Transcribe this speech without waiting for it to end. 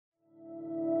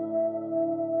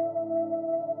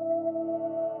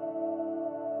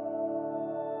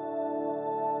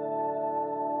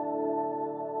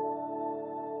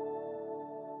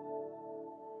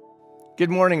Good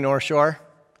morning, North Shore.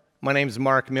 My name is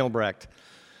Mark Milbrecht.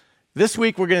 This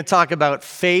week we're going to talk about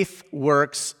faith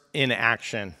works in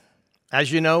action. As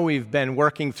you know, we've been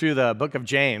working through the book of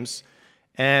James,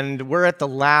 and we're at the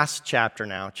last chapter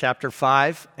now, chapter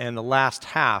 5, and the last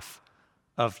half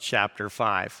of chapter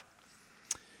 5.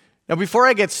 Now, before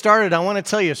I get started, I want to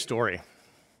tell you a story.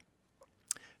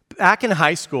 Back in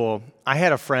high school, I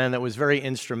had a friend that was very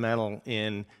instrumental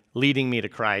in leading me to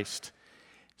Christ.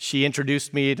 She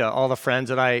introduced me to all the friends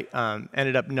that I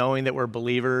ended up knowing that were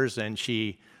believers, and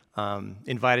she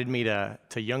invited me to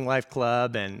Young Life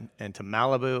Club and to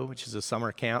Malibu, which is a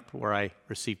summer camp where I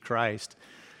received Christ.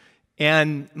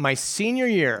 And my senior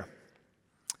year,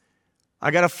 I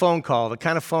got a phone call, the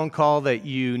kind of phone call that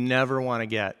you never want to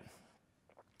get.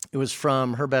 It was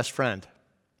from her best friend.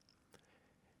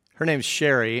 Her name's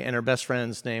Sherry, and her best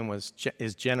friend's name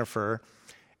is Jennifer.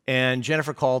 And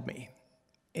Jennifer called me,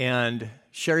 and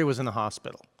Sherry was in the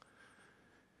hospital.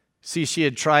 See, she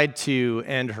had tried to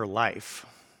end her life.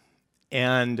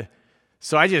 And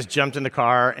so I just jumped in the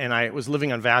car, and I was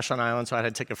living on Vashon Island, so I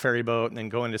had to take a ferry boat and then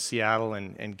go into Seattle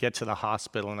and get to the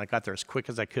hospital, and I got there as quick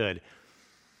as I could.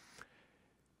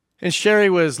 And Sherry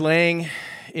was laying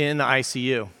in the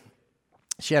ICU.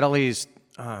 She had all these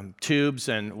tubes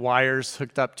and wires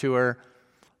hooked up to her.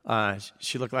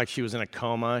 She looked like she was in a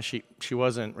coma. She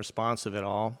wasn't responsive at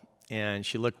all, and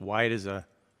she looked white as a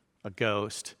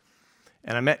ghost.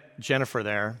 And I met Jennifer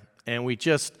there, and we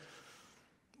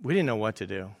didn't know what to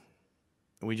do.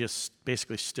 We just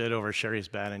basically stood over Sherry's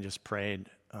bed and just prayed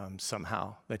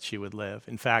somehow that she would live.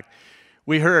 In fact,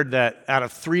 we heard that out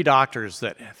of 3 doctors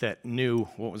that knew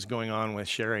what was going on with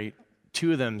Sherry,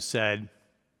 2 of them said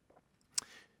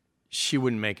she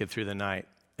wouldn't make it through the night.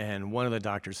 And one of the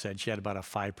doctors said she had about a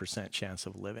 5% chance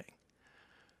of living.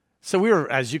 So we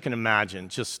were, as you can imagine,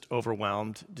 just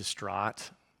overwhelmed,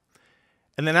 distraught.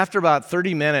 And then after about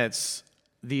 30 minutes,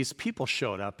 these people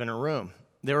showed up in her room.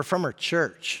 They were from her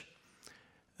church.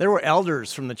 There were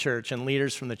elders from the church and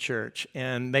leaders from the church.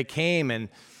 And they came and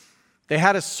they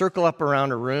had us circle up around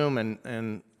her room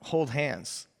and hold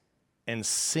hands and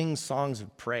sing songs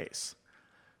of praise.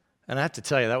 And I have to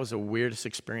tell you, that was the weirdest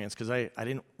experience because I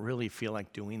didn't really feel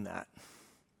like doing that.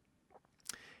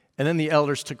 And then the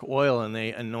elders took oil and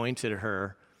they anointed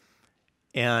her,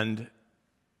 and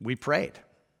we prayed.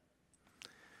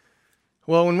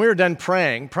 Well, when we were done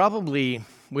praying, probably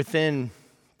within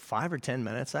 5 or 10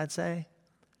 minutes, I'd say,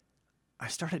 I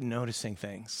started noticing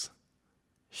things.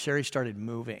 Sherry started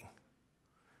moving.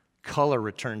 Color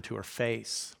returned to her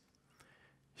face.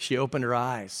 She opened her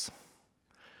eyes.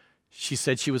 She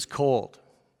said she was cold.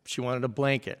 She wanted a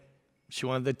blanket. She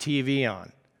wanted the TV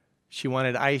on. She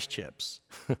wanted ice chips.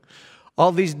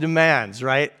 All these demands,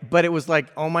 right? But it was like,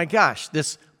 oh my gosh,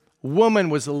 this woman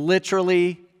was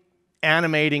literally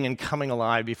animating and coming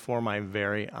alive before my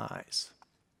very eyes.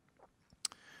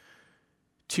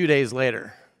 2 days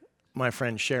later, my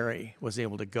friend Sherry was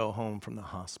able to go home from the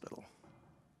hospital.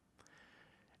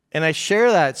 And I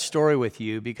share that story with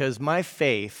you because my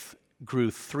faith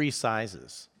grew 3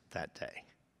 sizes that day.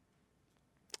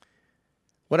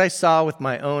 What I saw with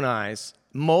my own eyes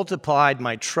multiplied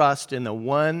my trust in the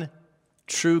one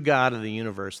true God of the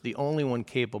universe, the only one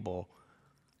capable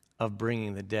of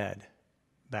bringing the dead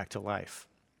back to life.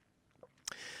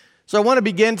 So I want to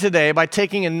begin today by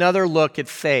taking another look at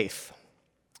faith.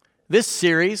 This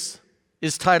series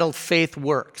is titled Faith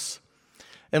Works.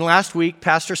 And last week,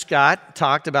 Pastor Scott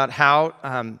talked about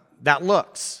how that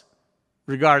looks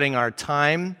regarding our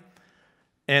time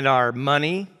and our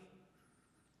money.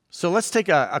 So let's take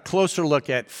a closer look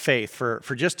at faith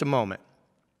for just a moment.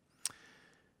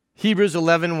 Hebrews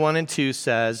 11, 1 and 2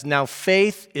 says, "Now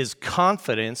faith is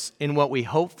confidence in what we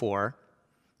hope for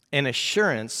and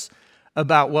assurance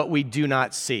about what we do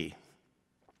not see.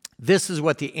 This is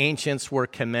what the ancients were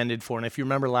commended for." And if you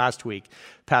remember last week,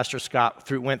 Pastor Scott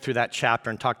went through that chapter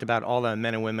and talked about all the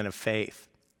men and women of faith.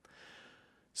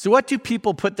 So what do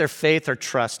people put their faith or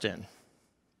trust in?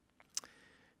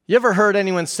 You ever heard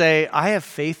anyone say, "I have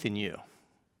faith in you"?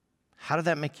 How did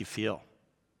that make you feel?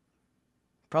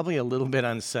 Probably a little bit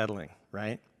unsettling,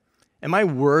 right? Am I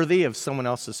worthy of someone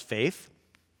else's faith?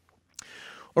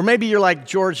 Or maybe you're like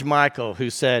George Michael, who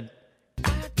said,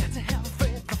 "I got to have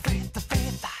faith,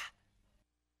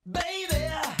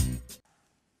 baby."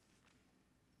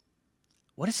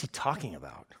 What is he talking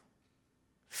about?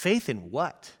 Faith in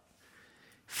what?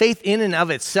 Faith in and of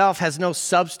itself has no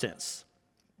substance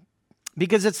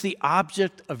because it's the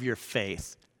object of your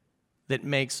faith that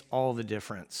makes all the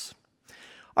difference.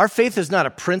 Our faith is not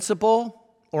a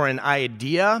principle or an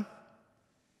idea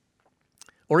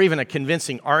or even a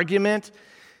convincing argument.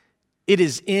 It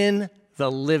is in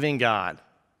the living God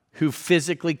who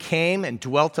physically came and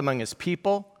dwelt among his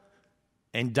people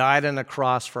and died on a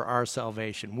cross for our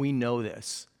salvation. We know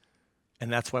this.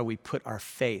 And that's why we put our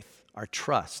faith, our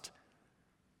trust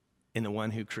in the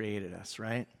one who created us,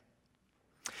 right?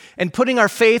 And putting our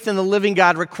faith in the living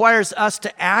God requires us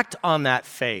to act on that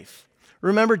faith.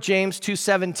 Remember James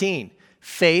 2:17,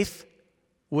 faith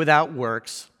without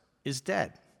works is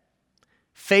dead.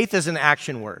 Faith is an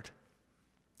action word.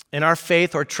 And our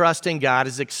faith or trust in God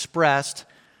is expressed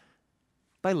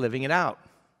by living it out.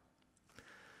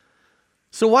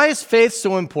 So why is faith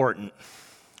so important?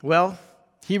 Well,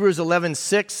 Hebrews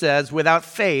 11:6 says, without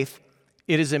faith,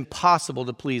 it is impossible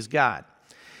to please God.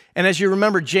 And as you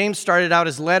remember, James started out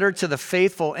his letter to the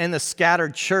faithful and the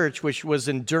scattered church, which was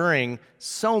enduring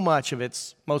so much of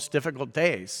its most difficult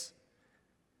days,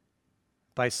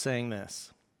 by saying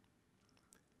this: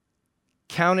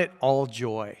 count it all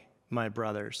joy, my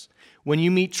brothers, when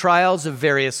you meet trials of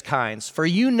various kinds, for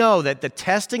you know that the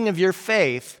testing of your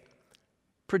faith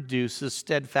produces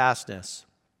steadfastness.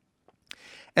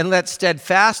 And let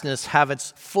steadfastness have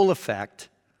its full effect,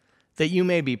 that you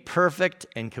may be perfect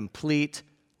and complete,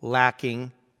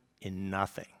 lacking in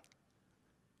nothing.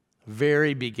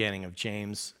 Very beginning of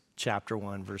James chapter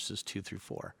 1, verses 2 through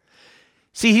 4.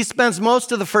 See, he spends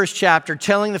most of the first chapter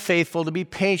telling the faithful to be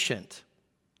patient,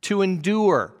 to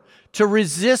endure, to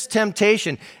resist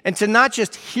temptation, and to not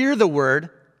just hear the word,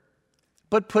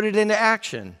 but put it into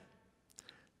action.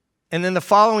 And then the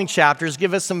following chapters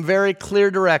give us some very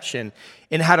clear direction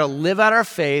in how to live out our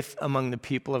faith among the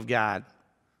people of God.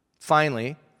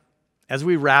 Finally, as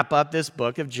we wrap up this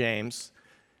book of James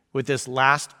with this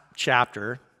last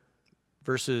chapter,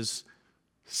 verses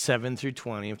 7 through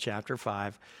 20 of chapter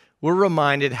 5, we're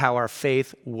reminded how our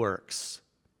faith works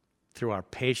through our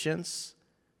patience,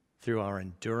 through our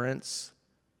endurance,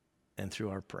 and through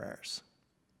our prayers.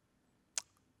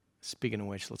 Speaking of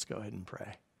which, let's go ahead and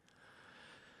pray.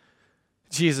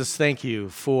 Jesus, thank you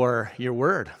for your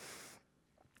word.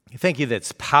 Thank you that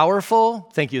it's powerful.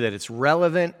 Thank you that it's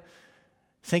relevant.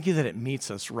 Thank you that it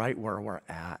meets us right where we're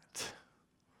at.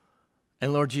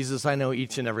 And Lord Jesus, I know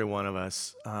each and every one of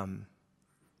us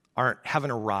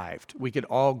haven't arrived. We could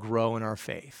all grow in our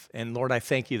faith. And Lord, I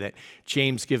thank you that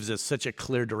James gives us such a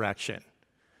clear direction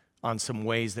on some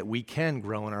ways that we can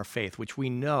grow in our faith, which we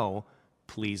know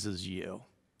pleases you.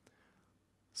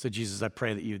 So Jesus, I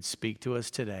pray that you'd speak to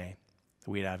us today, that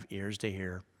we'd have ears to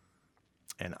hear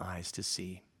and eyes to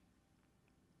see.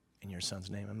 In your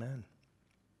son's name, amen.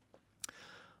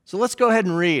 So let's go ahead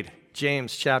and read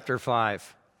James chapter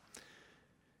 5,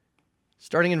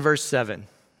 starting in verse 7. It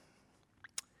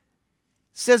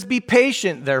says, "Be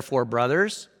patient, therefore,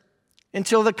 brothers,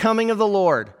 until the coming of the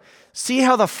Lord. See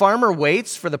how the farmer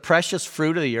waits for the precious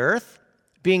fruit of the earth,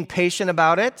 being patient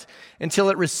about it until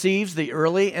it receives the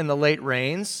early and the late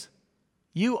rains.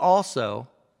 You also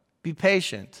be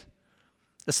patient.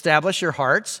 Establish your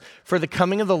hearts, for the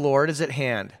coming of the Lord is at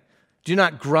hand. Do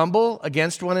not grumble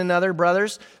against one another,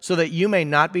 brothers, so that you may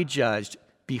not be judged.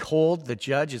 Behold, the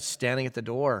judge is standing at the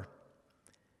door."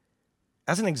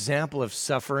 As an example of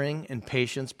suffering and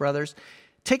patience, brothers,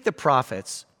 take the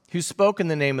prophets who spoke in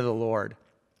the name of the Lord.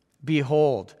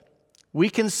 Behold,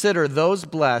 we consider those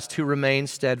blessed who remain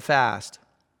steadfast.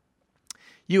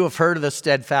 You have heard of the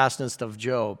steadfastness of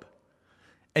Job,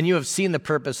 and you have seen the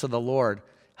purpose of the Lord,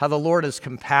 how the Lord is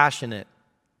compassionate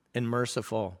and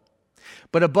merciful.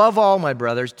 But above all, my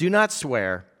brothers, do not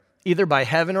swear, either by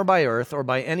heaven or by earth or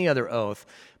by any other oath,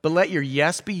 but let your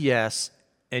yes be yes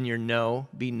and your no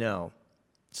be no,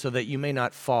 so that you may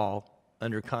not fall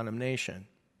under condemnation.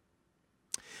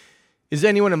 Is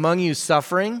anyone among you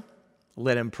suffering?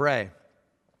 Let him pray.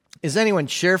 Is anyone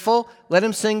cheerful? Let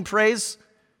him sing praise.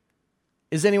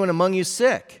 Is anyone among you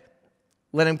sick?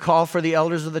 Let him call for the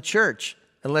elders of the church,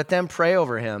 and let them pray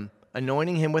over him,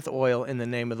 anointing him with oil in the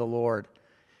name of the Lord.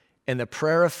 And the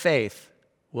prayer of faith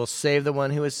will save the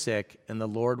one who is sick, and the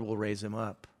Lord will raise him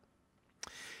up.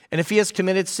 And if he has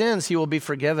committed sins, he will be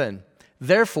forgiven.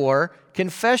 Therefore,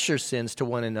 confess your sins to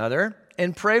one another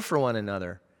and pray for one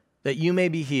another, that you may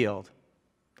be healed.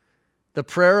 The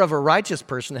prayer of a righteous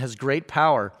person has great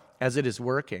power as it is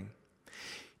working.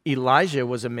 Elijah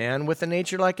was a man with a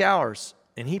nature like ours,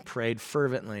 and he prayed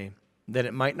fervently that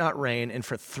it might not rain, and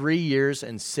for 3 years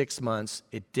and 6 months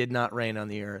it did not rain on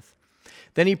the earth.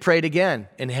 Then he prayed again,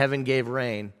 and heaven gave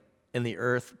rain, and the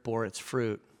earth bore its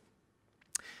fruit.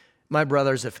 My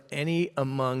brothers, if any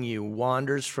among you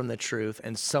wanders from the truth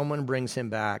and someone brings him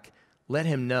back, let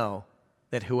him know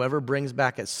that whoever brings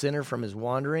back a sinner from his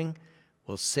wandering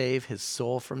will save his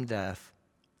soul from death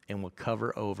and will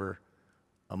cover over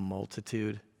a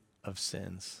multitude of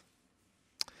sins.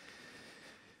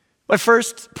 My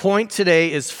first point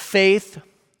today is faith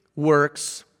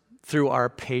works through our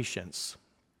patience.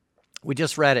 We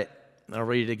just read it. I'll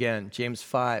read it again. James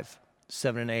 5,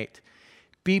 7 and 8.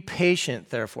 Be patient,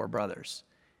 therefore, brothers,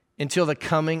 until the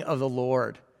coming of the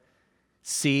Lord.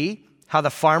 See how the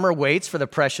farmer waits for the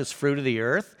precious fruit of the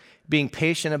earth, being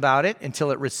patient about it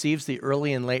until it receives the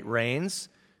early and late rains.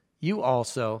 You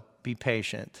also be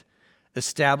patient.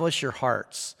 Establish your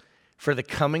hearts, for the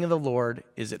coming of the Lord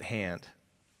is at hand.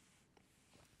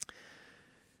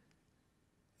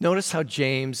 Notice how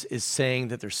James is saying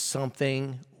that there's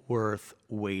something worth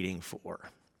waiting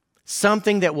for,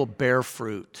 something that will bear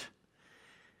fruit.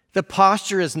 The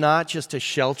posture is not just to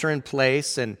shelter in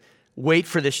place and wait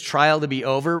for this trial to be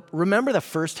over. Remember the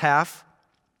first half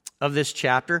of this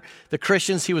chapter? The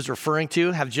Christians he was referring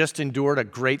to have just endured a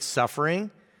great suffering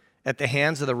at the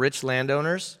hands of the rich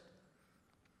landowners.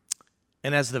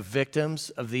 And as the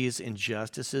victims of these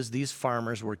injustices, these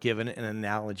farmers were given an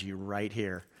analogy right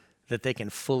here that they can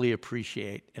fully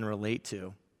appreciate and relate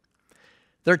to.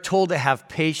 They're told to have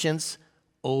patience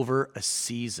over a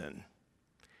season,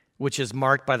 which is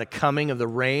marked by the coming of the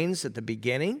rains at the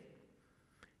beginning,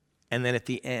 and then at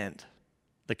the end,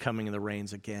 the coming of the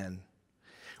rains again,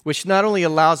 which not only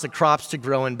allows the crops to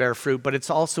grow and bear fruit, but it's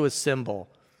also a symbol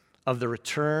of the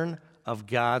return of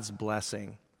God's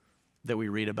blessing that we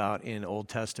read about in Old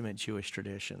Testament Jewish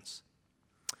traditions.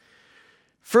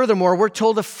 Furthermore, we're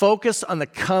told to focus on the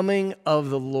coming of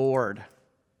the Lord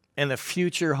and the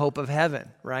future hope of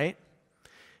heaven, right?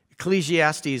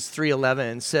 Ecclesiastes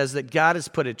 3:11 says that God has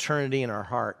put eternity in our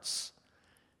hearts.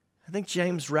 I think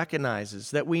James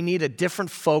recognizes that we need a different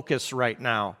focus right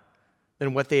now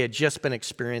than what they had just been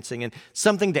experiencing, and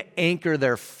something to anchor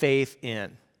their faith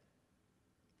in.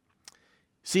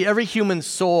 See, every human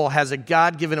soul has a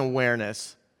God-given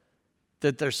awareness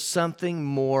that there's something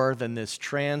more than this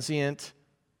transient,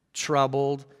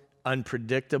 troubled,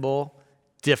 unpredictable,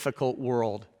 difficult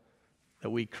world that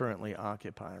we currently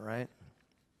occupy, right?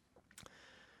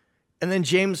 And then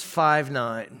James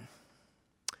 5:9.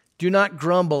 Do not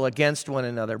grumble against one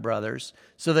another, brothers,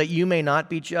 so that you may not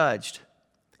be judged.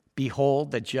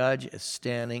 Behold, the judge is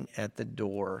standing at the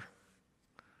door.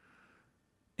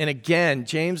 And again,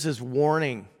 James is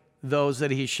warning those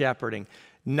that he's shepherding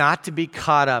not to be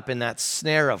caught up in that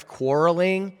snare of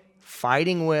quarreling,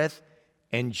 fighting with,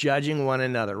 and judging one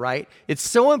another, right? It's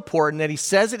so important that he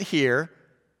says it here,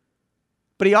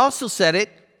 but he also said it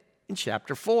in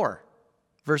chapter 4,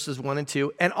 verses 1 and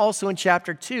 2, and also in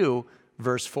chapter 2,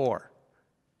 verse 4.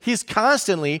 He's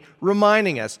constantly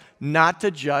reminding us not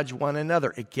to judge one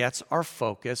another. It gets our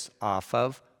focus off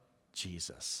of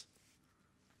Jesus.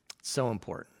 So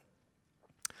important.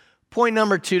 Point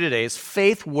number 2 today is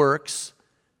faith works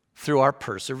through our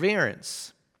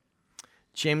perseverance.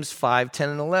 James 5:10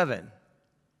 and 11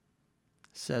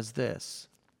 says this.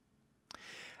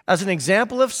 As an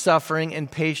example of suffering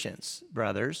and patience,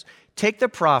 brothers, take the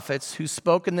prophets who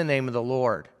spoke in the name of the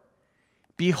Lord.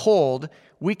 Behold,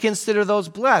 we consider those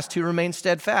blessed who remain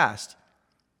steadfast.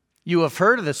 You have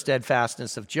heard of the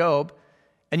steadfastness of Job,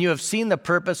 and you have seen the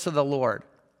purpose of the Lord,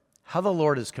 how the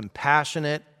Lord is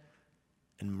compassionate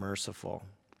and merciful.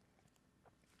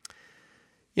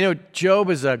 You know, Job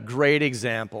is a great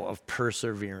example of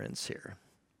perseverance here.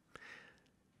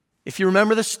 If you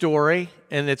remember the story,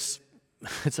 and it's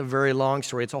a very long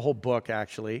story, it's a whole book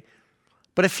actually,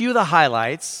 but a few of the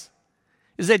highlights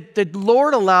is that the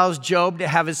Lord allows Job to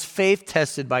have his faith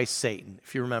tested by Satan,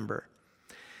 if you remember.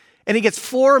 And he gets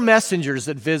 4 messengers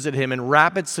that visit him in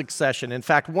rapid succession. In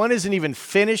fact, one isn't even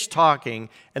finished talking,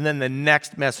 and then the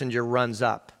next messenger runs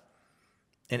up.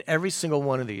 And every single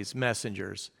one of these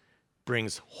messengers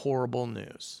brings horrible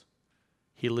news.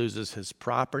 He loses his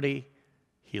property.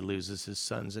 He loses his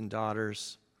sons and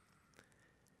daughters.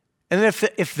 And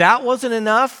if that wasn't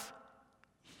enough,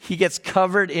 he gets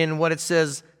covered in what it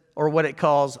says, or what it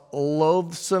calls,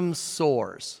 loathsome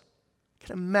sores. You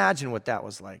can imagine what that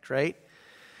was like, right?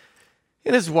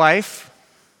 And his wife,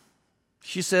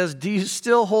 she says, do you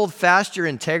still hold fast your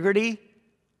integrity?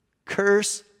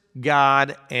 Curse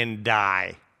God and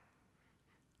die.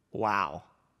 Wow,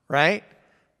 right?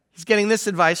 He's getting this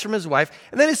advice from his wife.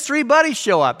 And then his 3 buddies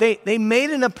show up. They made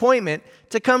an appointment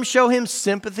to come show him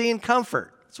sympathy and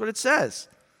comfort. That's what it says.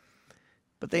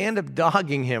 But they end up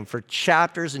dogging him for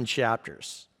chapters and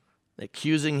chapters,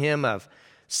 accusing him of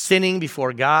sinning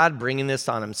before God, bringing this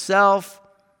on himself.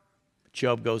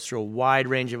 Job goes through a wide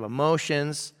range of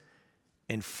emotions.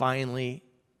 And finally,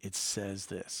 it says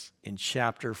this in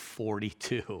chapter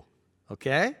 42,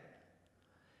 okay?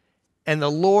 And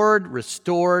the Lord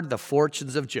restored the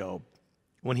fortunes of Job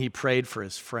when he prayed for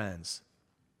his friends.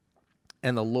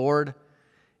 And the Lord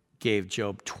gave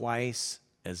Job twice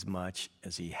as much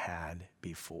as he had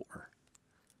before.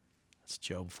 That's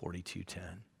Job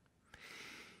 42:10.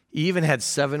 He even had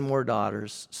 7 more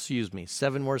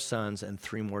sons and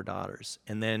 3 more daughters.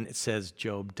 And then it says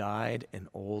Job died an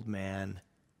old man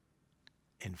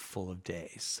and full of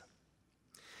days.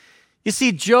 You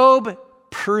see, Job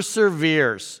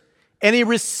perseveres, and he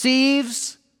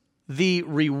receives the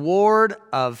reward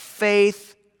of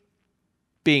faith,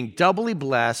 being doubly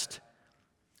blessed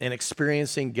and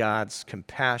experiencing God's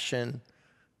compassion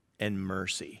and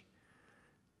mercy.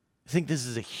 I think this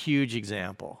is a huge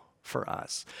example for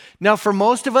us. Now, for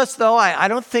most of us, though, I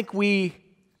don't think we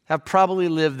have probably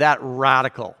lived that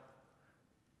radical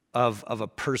of a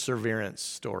perseverance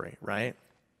story, right?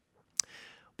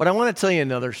 But I want to tell you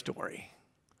another story.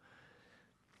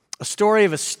 A story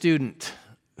of a student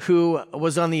who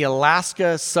was on the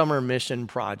Alaska Summer Mission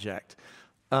Project.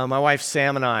 My wife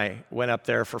Sam and I went up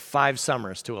there for 5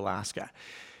 summers to Alaska.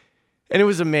 And it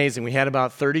was amazing. We had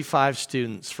about 35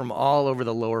 students from all over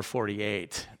the lower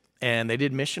 48. And they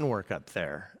did mission work up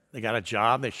there. They got a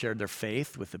job. They shared their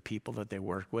faith with the people that they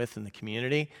worked with in the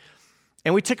community.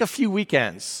 And we took a few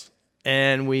weekends.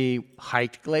 And we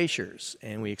hiked glaciers.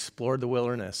 And we explored the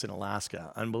wilderness in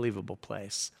Alaska. Unbelievable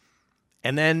place.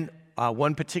 And then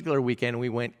one particular weekend, we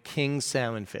went king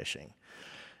salmon fishing.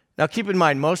 Now, keep in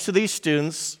mind, most of these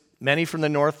students, many from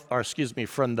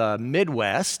from the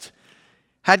Midwest,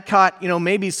 had caught,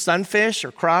 maybe sunfish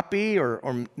or crappie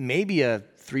or maybe a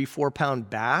 3-4 pound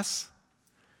bass.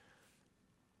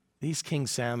 These king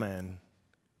salmon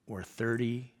were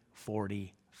 30,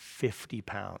 40, 50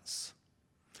 pounds.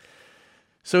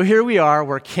 So here we are,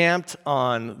 we're camped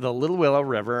on the Little Willow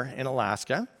River in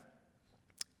Alaska,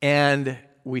 and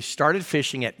we started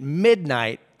fishing at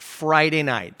midnight Friday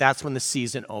night. That's when the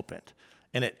season opened,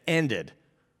 and it ended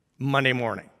Monday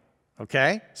morning,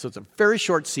 okay? So it's a very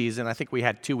short season. I think we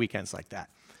had 2 weekends like that.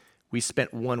 We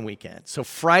spent 1 weekend. So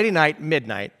Friday night,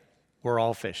 midnight, we're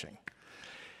all fishing.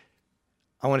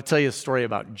 I want to tell you a story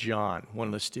about John, one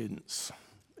of the students.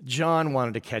 John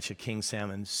wanted to catch a king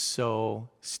salmon so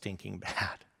stinking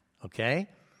bad, okay?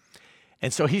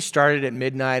 And so he started at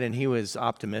midnight, and he was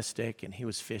optimistic, and he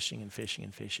was fishing and fishing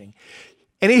and fishing.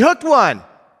 And he hooked one,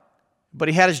 but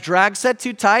he had his drag set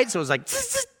too tight, so it was like,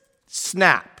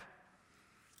 snap.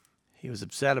 He was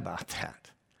upset about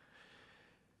that.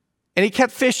 And he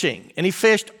kept fishing, and he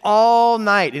fished all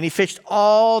night, and he fished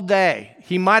all day.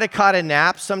 He might have caught a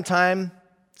nap sometime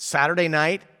Saturday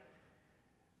night,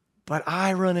 but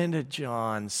I run into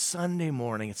John Sunday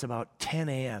morning. It's about 10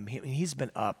 a.m. He's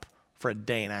been up for a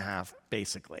day and a half,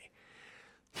 basically.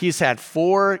 He's had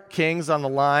 4 kings on the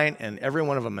line, and every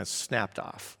one of them has snapped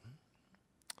off.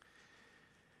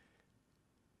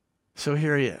 So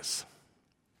here he is.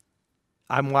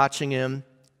 I'm watching him.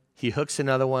 He hooks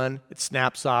another one. It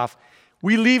snaps off.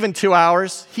 We leave in 2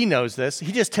 hours. He knows this.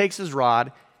 He just takes his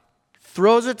rod,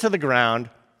 throws it to the ground,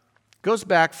 goes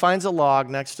back, finds a log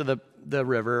next to the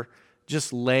river,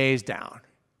 just lays down.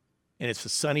 And it's a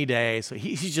sunny day, so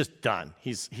he's just done.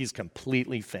 He's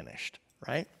completely finished,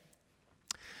 right?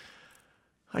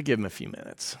 I give him a few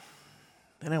minutes.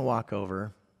 Then I walk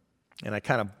over, and I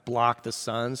kind of block the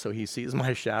sun so he sees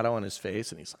my shadow on his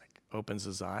face, and he's like, opens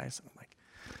his eyes, and I'm like,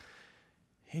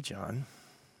 hey, John,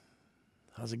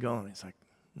 how's it going? He's like,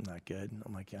 not good.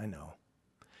 I'm like, yeah, I know.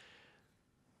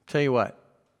 Tell you what,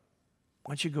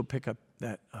 why don't you go pick up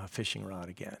that fishing rod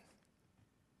again?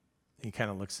 He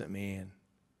kind of looks at me, and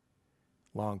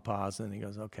long pause, and he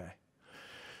goes, okay.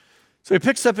 So he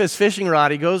picks up his fishing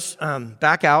rod. He goes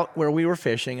back out where we were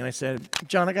fishing, and I said,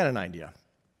 John, I got an idea.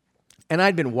 And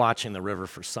I'd been watching the river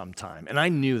for some time, and I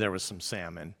knew there was some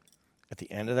salmon at the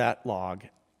end of that log,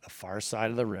 the far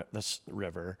side of the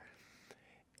river,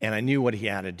 and I knew what he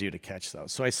had to do to catch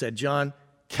those. So I said, John,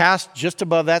 cast just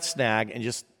above that snag and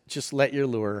just let your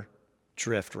lure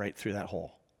drift right through that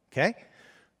hole, okay?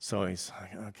 So he's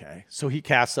like, okay. So he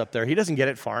casts up there. He doesn't get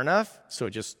it far enough, so it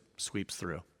just sweeps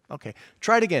through. Okay,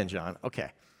 try it again, John.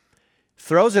 Okay.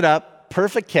 Throws it up,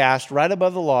 perfect cast, right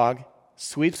above the log,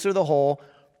 sweeps through the hole,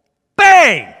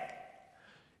 bang!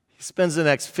 He spends the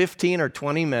next 15 or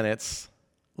 20 minutes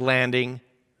landing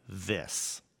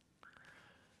this.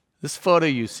 This photo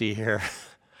you see here,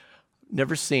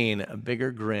 never seen a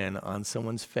bigger grin on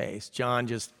someone's face. John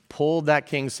just pulled that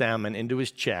king salmon into his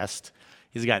chest.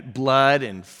 He's got blood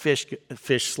and fish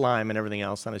slime and everything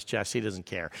else on his chest. He doesn't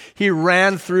care. He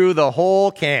ran through the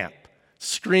whole camp,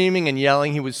 screaming and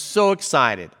yelling. He was so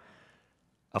excited.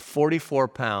 A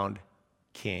 44-pound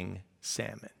king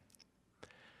salmon.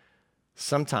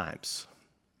 Sometimes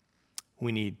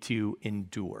we need to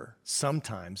endure.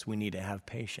 Sometimes we need to have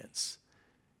patience.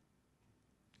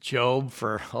 Job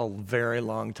for a very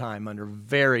long time under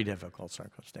very difficult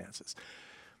circumstances.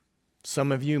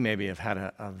 Some of you maybe have had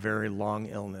a very long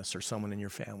illness, or someone in your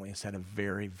family has had a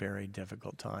very, very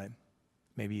difficult time,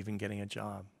 maybe even getting a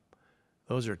job.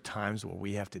 Those are times where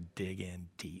we have to dig in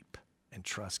deep and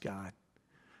trust God,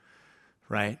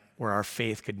 right? Where our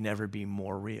faith could never be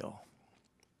more real.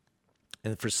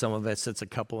 And for some of us, it's a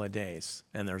couple of days,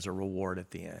 and there's a reward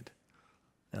at the end.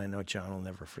 And I know John will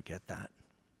never forget that.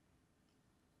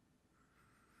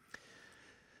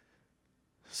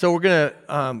 So we're going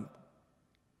to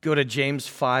go to James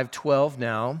 5:12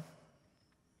 now.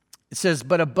 It says,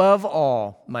 "But above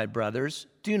all, my brothers,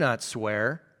 do not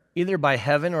swear, either by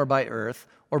heaven or by earth,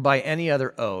 or by any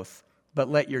other oath, but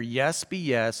let your yes be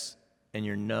yes, and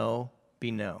your no be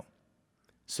no,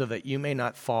 so that you may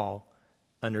not fall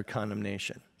under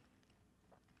condemnation."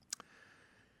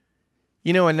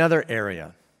 You know, another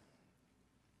area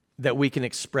that we can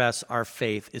express our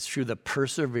faith is through the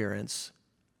perseverance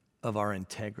of our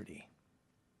integrity,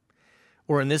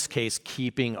 or in this case,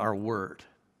 keeping our word.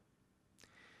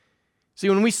 See,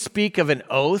 when we speak of an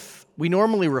oath, we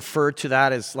normally refer to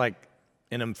that as like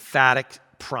an emphatic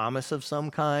promise of some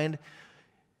kind.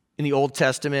 In the Old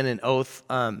Testament, an oath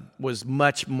was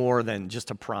much more than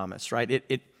just a promise, right?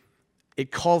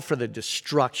 It called for the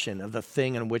destruction of the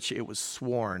thing in which it was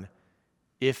sworn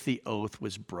if the oath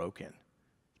was broken.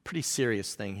 Pretty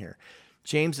serious thing here.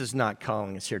 James is not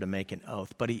calling us here to make an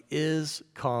oath, but he is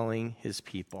calling his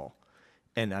people,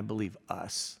 and I believe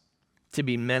us, to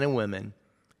be men and women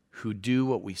who do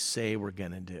what we say we're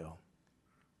going to do.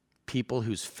 People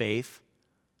whose faith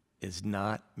is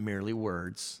not merely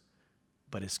words,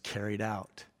 but is carried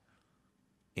out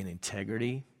in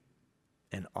integrity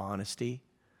and honesty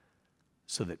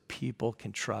so that people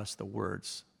can trust the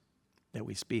words that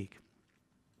we speak.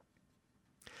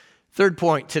 Third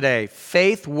point today,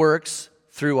 faith works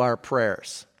through our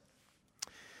prayers.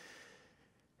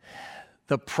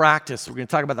 The practice, we're going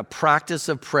to talk about the practice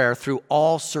of prayer through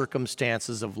all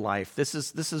circumstances of life. This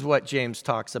is what James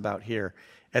talks about here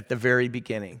at the very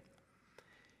beginning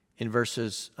in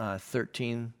verses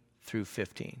 13 through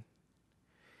 15.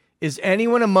 Is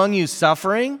anyone among you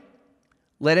suffering?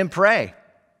 Let him pray.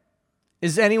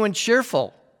 Is anyone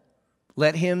cheerful?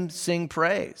 Let him sing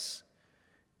praise.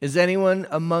 Is anyone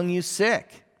among you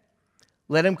sick?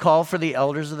 Let him call for the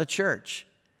elders of the church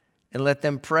and let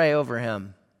them pray over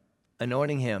him,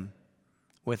 anointing him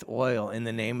with oil in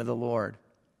the name of the Lord.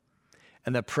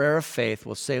 And the prayer of faith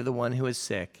will save the one who is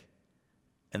sick,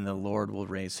 and the Lord will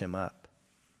raise him up.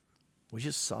 We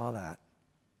just saw that.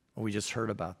 We just heard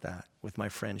about that with my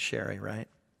friend Sherry, right?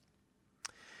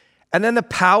 And then the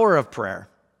power of prayer.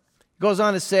 It goes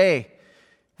on to say,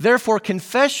 therefore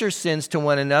confess your sins to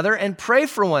one another and pray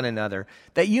for one another,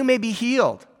 that you may be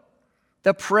healed.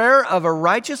 The prayer of a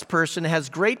righteous person has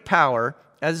great power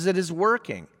as it is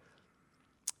working.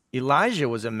 Elijah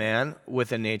was a man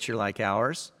with a nature like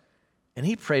ours, and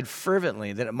he prayed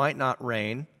fervently that it might not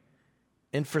rain.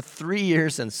 And for 3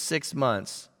 years and 6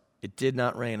 months, it did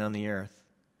not rain on the earth.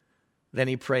 Then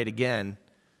he prayed again,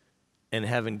 and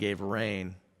heaven gave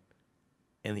rain,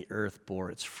 and the earth bore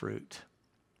its fruit.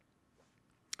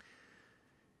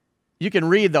 You can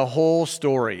read the whole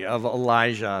story of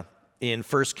Elijah in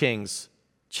 1 Kings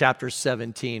chapter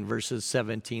 17, verses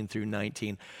 17 through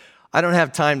 19. I don't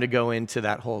have time to go into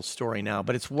that whole story now,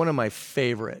 but it's one of my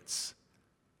favorites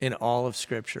in all of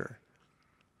Scripture.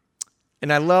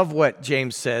 And I love what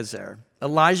James says there.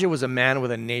 Elijah was a man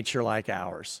with a nature like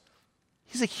ours.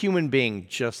 He's a human being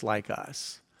just like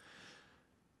us.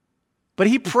 But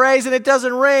he prays and it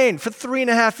doesn't rain for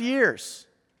 3.5 years.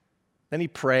 Then he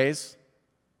prays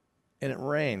and it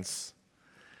rains.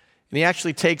 And he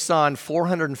actually takes on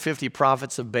 450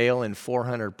 prophets of Baal and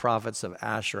 400 prophets of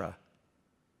Asherah.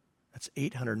 That's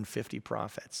 850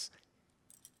 prophets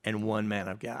and one man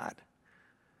of God.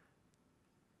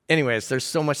 Anyways, there's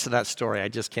so much to that story I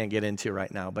just can't get into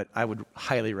right now, but I would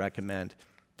highly recommend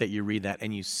that you read that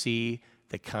and you see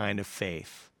the kind of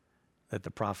faith that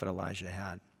the prophet Elijah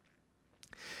had.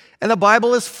 And the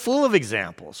Bible is full of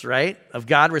examples, right, of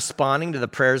God responding to the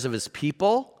prayers of his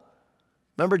people.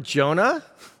 Remember Jonah?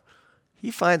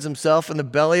 He finds himself in the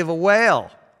belly of a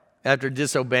whale after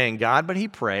disobeying God, but he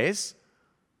prays,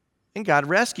 and God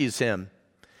rescues him.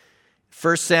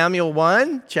 1 Samuel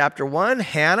 1, chapter 1,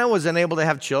 Hannah was unable to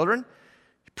have children.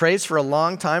 She prays for a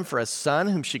long time for a son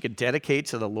whom she could dedicate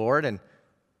to the Lord, and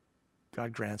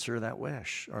God grants her that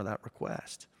wish or that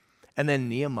request. And then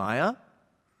Nehemiah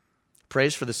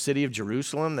prays for the city of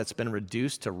Jerusalem that's been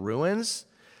reduced to ruins,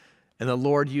 and the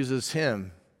Lord uses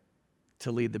him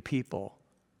to lead the people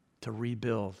to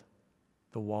rebuild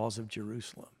the walls of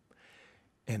Jerusalem.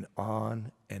 And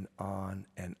on and on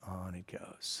and on it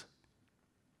goes.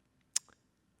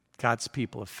 God's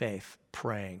people of faith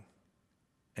praying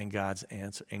and God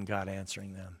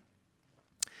answering them.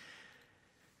 I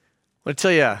want to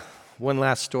tell you one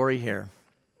last story here.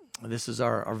 This is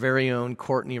our very own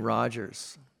Courtney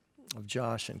Rogers, of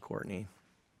Josh and Courtney.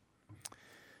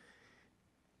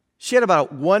 She had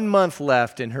about 1 month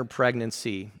left in her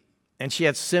pregnancy, and she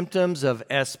had symptoms of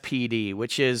SPD,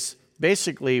 which is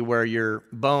basically where your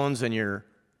bones and your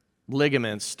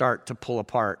ligaments start to pull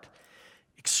apart.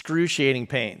 Excruciating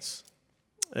pains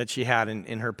that she had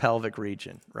in her pelvic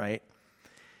region, right?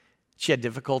 She had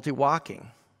difficulty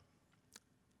walking.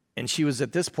 And she was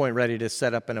at this point ready to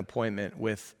set up an appointment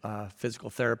with a physical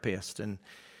therapist and,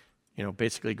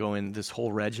 basically go in this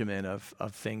whole regimen of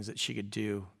things that she could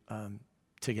do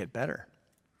to get better.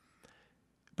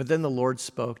 But then the Lord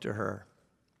spoke to her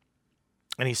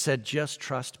and he said, just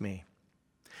trust me.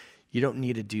 You don't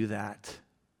need to do that.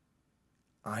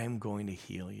 I am going to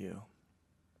heal you.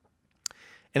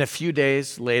 And a few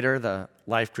days later, the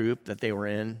life group that they were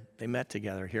in, they met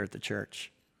together here at the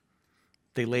church.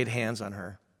 They laid hands on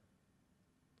her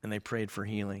and they prayed for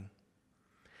healing.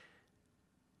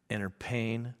 And her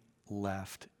pain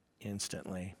left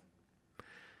instantly.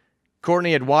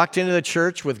 Courtney had walked into the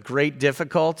church with great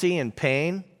difficulty and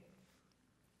pain,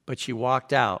 but she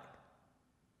walked out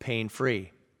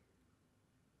pain-free,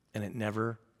 and it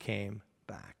never came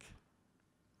back.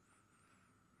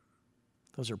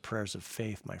 Those are prayers of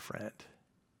faith, my friend,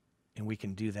 and we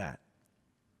can do that.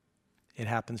 It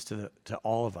happens to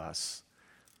all of us,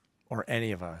 or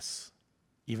any of us,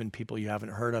 even people you haven't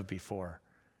heard of before,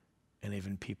 and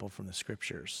even people from the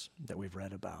scriptures that we've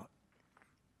read about,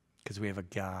 because we have a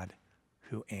God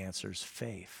who answers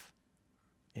faith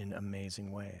in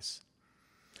amazing ways.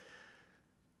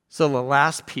 So the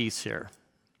last piece here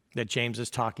that James is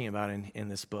talking about in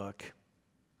this book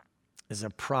is a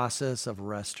process of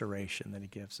restoration that he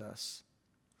gives us.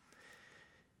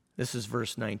 This is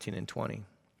verse 19 and 20.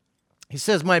 He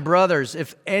says, "My brothers,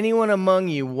 if anyone among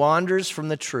you wanders from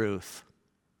the truth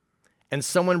and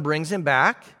someone brings him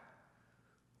back,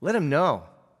 let him know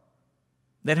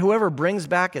that whoever brings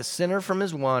back a sinner from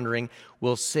his wandering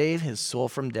will save his soul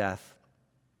from death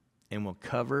and will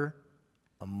cover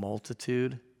a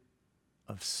multitude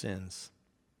of sins."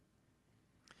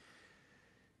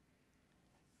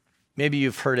 Maybe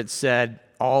you've heard it said,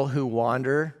 all who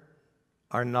wander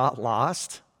are not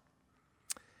lost,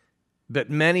 but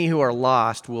many who are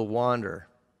lost will wander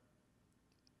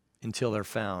until they're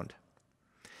found.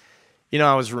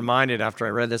 I was reminded, after I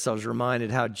read this,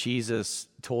 how Jesus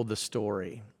told the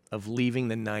story of leaving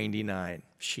the 99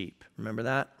 sheep. Remember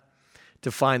that?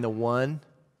 To find the one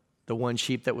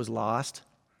sheep that was lost.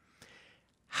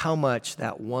 How much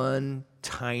that one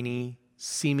tiny,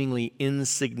 seemingly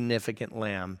insignificant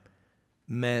lamb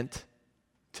meant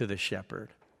to the shepherd.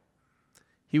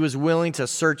 He was willing to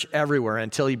search everywhere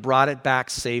until he brought it back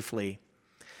safely.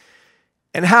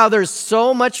 And how there's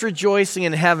so much rejoicing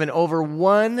in heaven over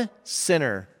one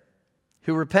sinner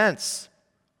who repents.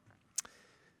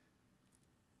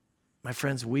 My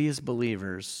friends, we as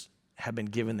believers have been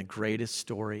given the greatest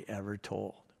story ever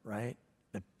told, right?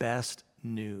 The best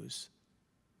news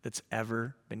that's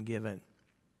ever been given.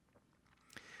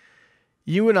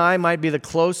 You and I might be the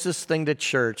closest thing to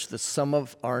church that some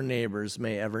of our neighbors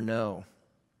may ever know.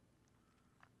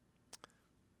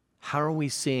 How are we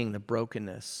seeing the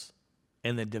brokenness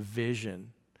and the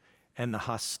division and the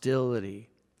hostility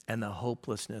and the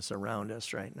hopelessness around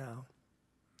us right now?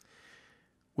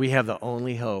 We have the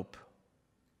only hope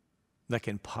that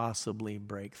can possibly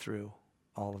break through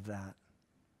all of that.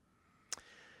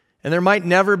 And there might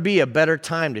never be a better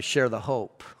time to share the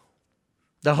hope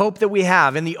that we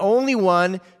have, and the only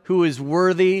one who is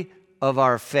worthy of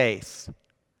our faith,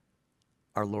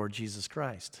 our Lord Jesus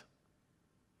Christ.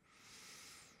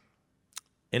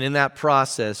 And in that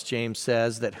process, James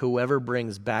says that whoever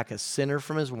brings back a sinner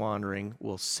from his wandering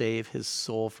will save his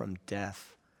soul from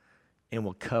death and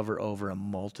will cover over a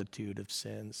multitude of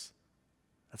sins.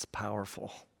 That's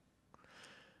powerful.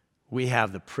 We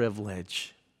have the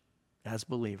privilege as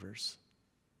believers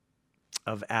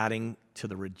of adding to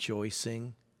the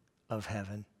rejoicing of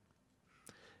heaven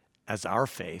as our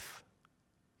faith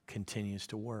continues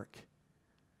to work.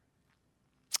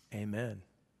 Amen.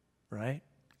 Right?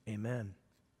 Amen.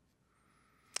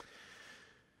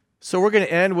 So we're going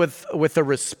to end with a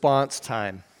response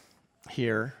time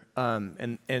here,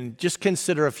 and just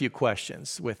consider a few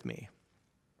questions with me.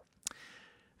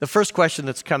 The first question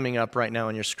that's coming up right now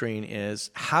on your screen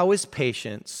is, how is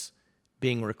patience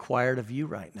being required of you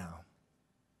right now?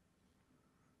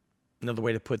 Another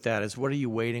way to put that is, what are you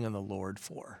waiting on the Lord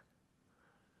for?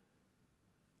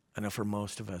 I know for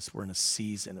most of us, we're in a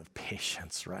season of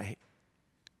patience, right?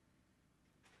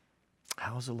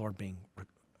 How is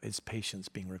is patience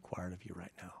being required of you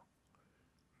right now?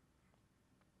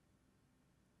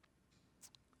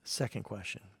 Second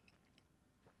question.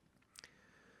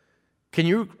 Can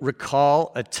you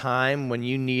recall a time when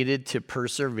you needed to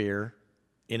persevere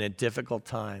in a difficult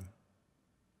time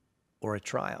or a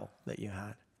trial that you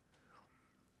had?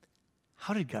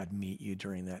 How did God meet you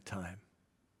during that time?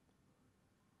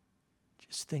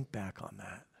 Just think back on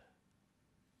that.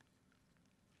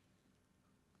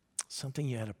 Something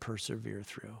you had to persevere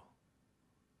through.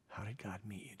 How did God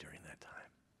meet you during that time?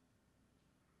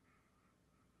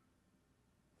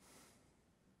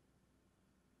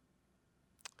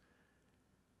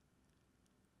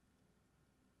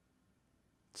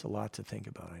 It's a lot to think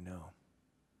about, I know.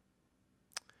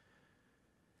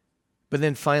 But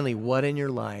then finally, what in your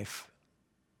life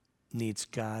needs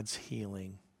God's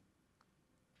healing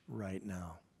right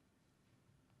now?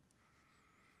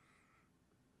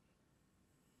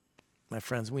 My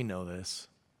friends, we know this,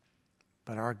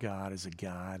 but our God is a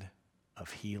God of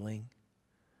healing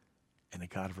and a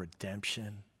God of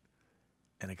redemption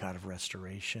and a God of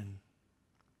restoration.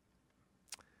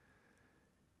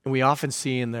 And we often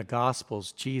see in the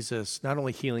Gospels Jesus not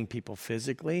only healing people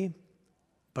physically,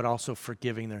 but also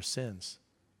forgiving their sins.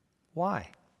 Why?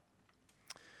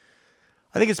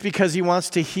 I think it's because he wants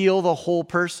to heal the whole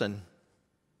person.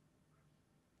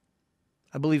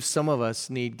 I believe some of us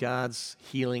need God's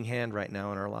healing hand right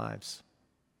now in our lives.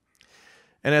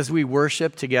 And as we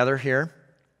worship together here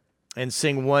and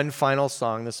sing one final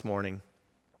song this morning,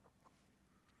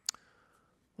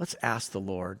 let's ask the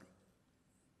Lord,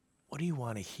 what do you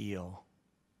want to heal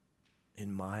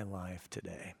in my life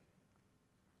today?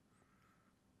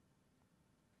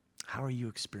 How are you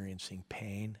experiencing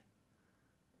pain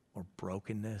or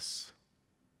brokenness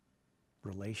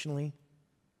relationally,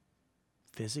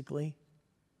 physically,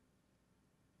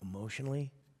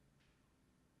 emotionally,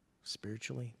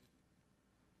 spiritually?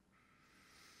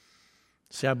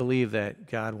 See, I believe that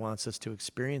God wants us to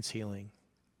experience healing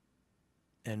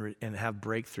and have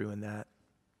breakthrough in that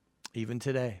even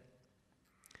today.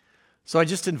 So I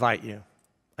just invite you.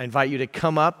 I invite you to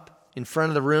come up in front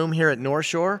of the room here at North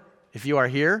Shore, if you are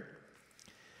here,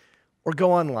 or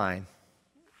go online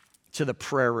to the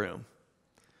prayer room.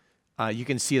 You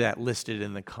can see that listed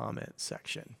in the comment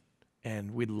section,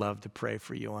 and we'd love to pray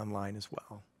for you online as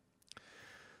well.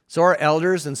 So our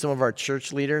elders and some of our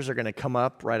church leaders are going to come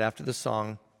up right after the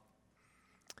song,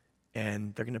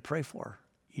 and they're going to pray for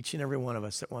each and every one of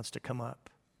us that wants to come up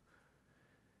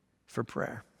for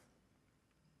prayer.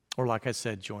 Or like I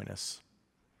said, join us.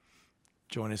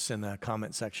 Join us in the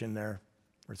comment section there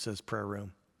where it says prayer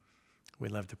room.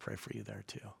 We'd love to pray for you there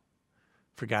too,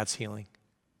 for God's healing.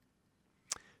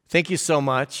 Thank you so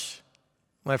much,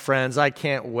 my friends. I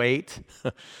can't wait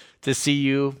to see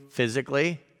you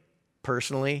physically,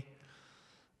 personally,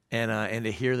 and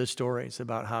to hear the stories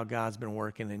about how God's been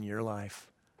working in your life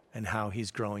and how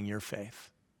he's growing your faith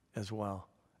as well,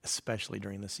 especially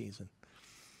during the season.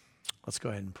 Let's go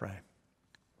ahead and pray.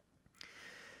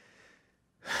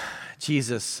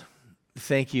 Jesus,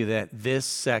 thank you that this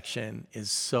section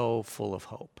is so full of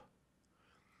hope.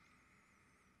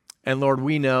 And Lord,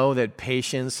 we know that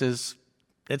patience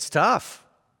it's tough.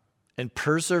 And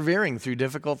persevering through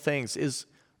difficult things is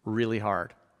really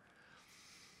hard.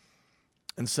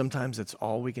 And sometimes it's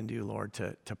all we can do, Lord,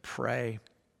 to pray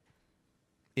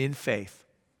in faith,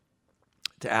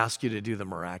 to ask you to do the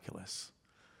miraculous.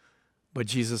 But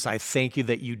Jesus, I thank you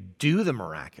that you do the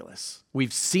miraculous.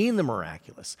 We've seen the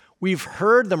miraculous. We've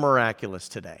heard the miraculous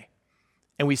today.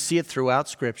 And we see it throughout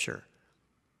Scripture.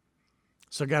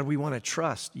 So God, we want to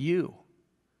trust you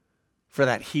for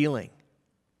that healing,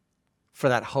 for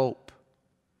that hope,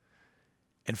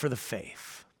 and for the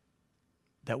faith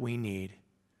that we need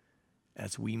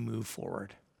as we move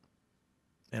forward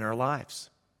in our lives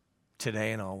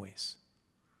today and always.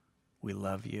 We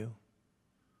love you.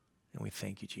 And we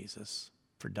thank you, Jesus,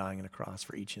 for dying on a cross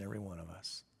for each and every one of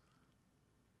us.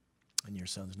 In your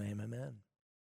Son's name, amen.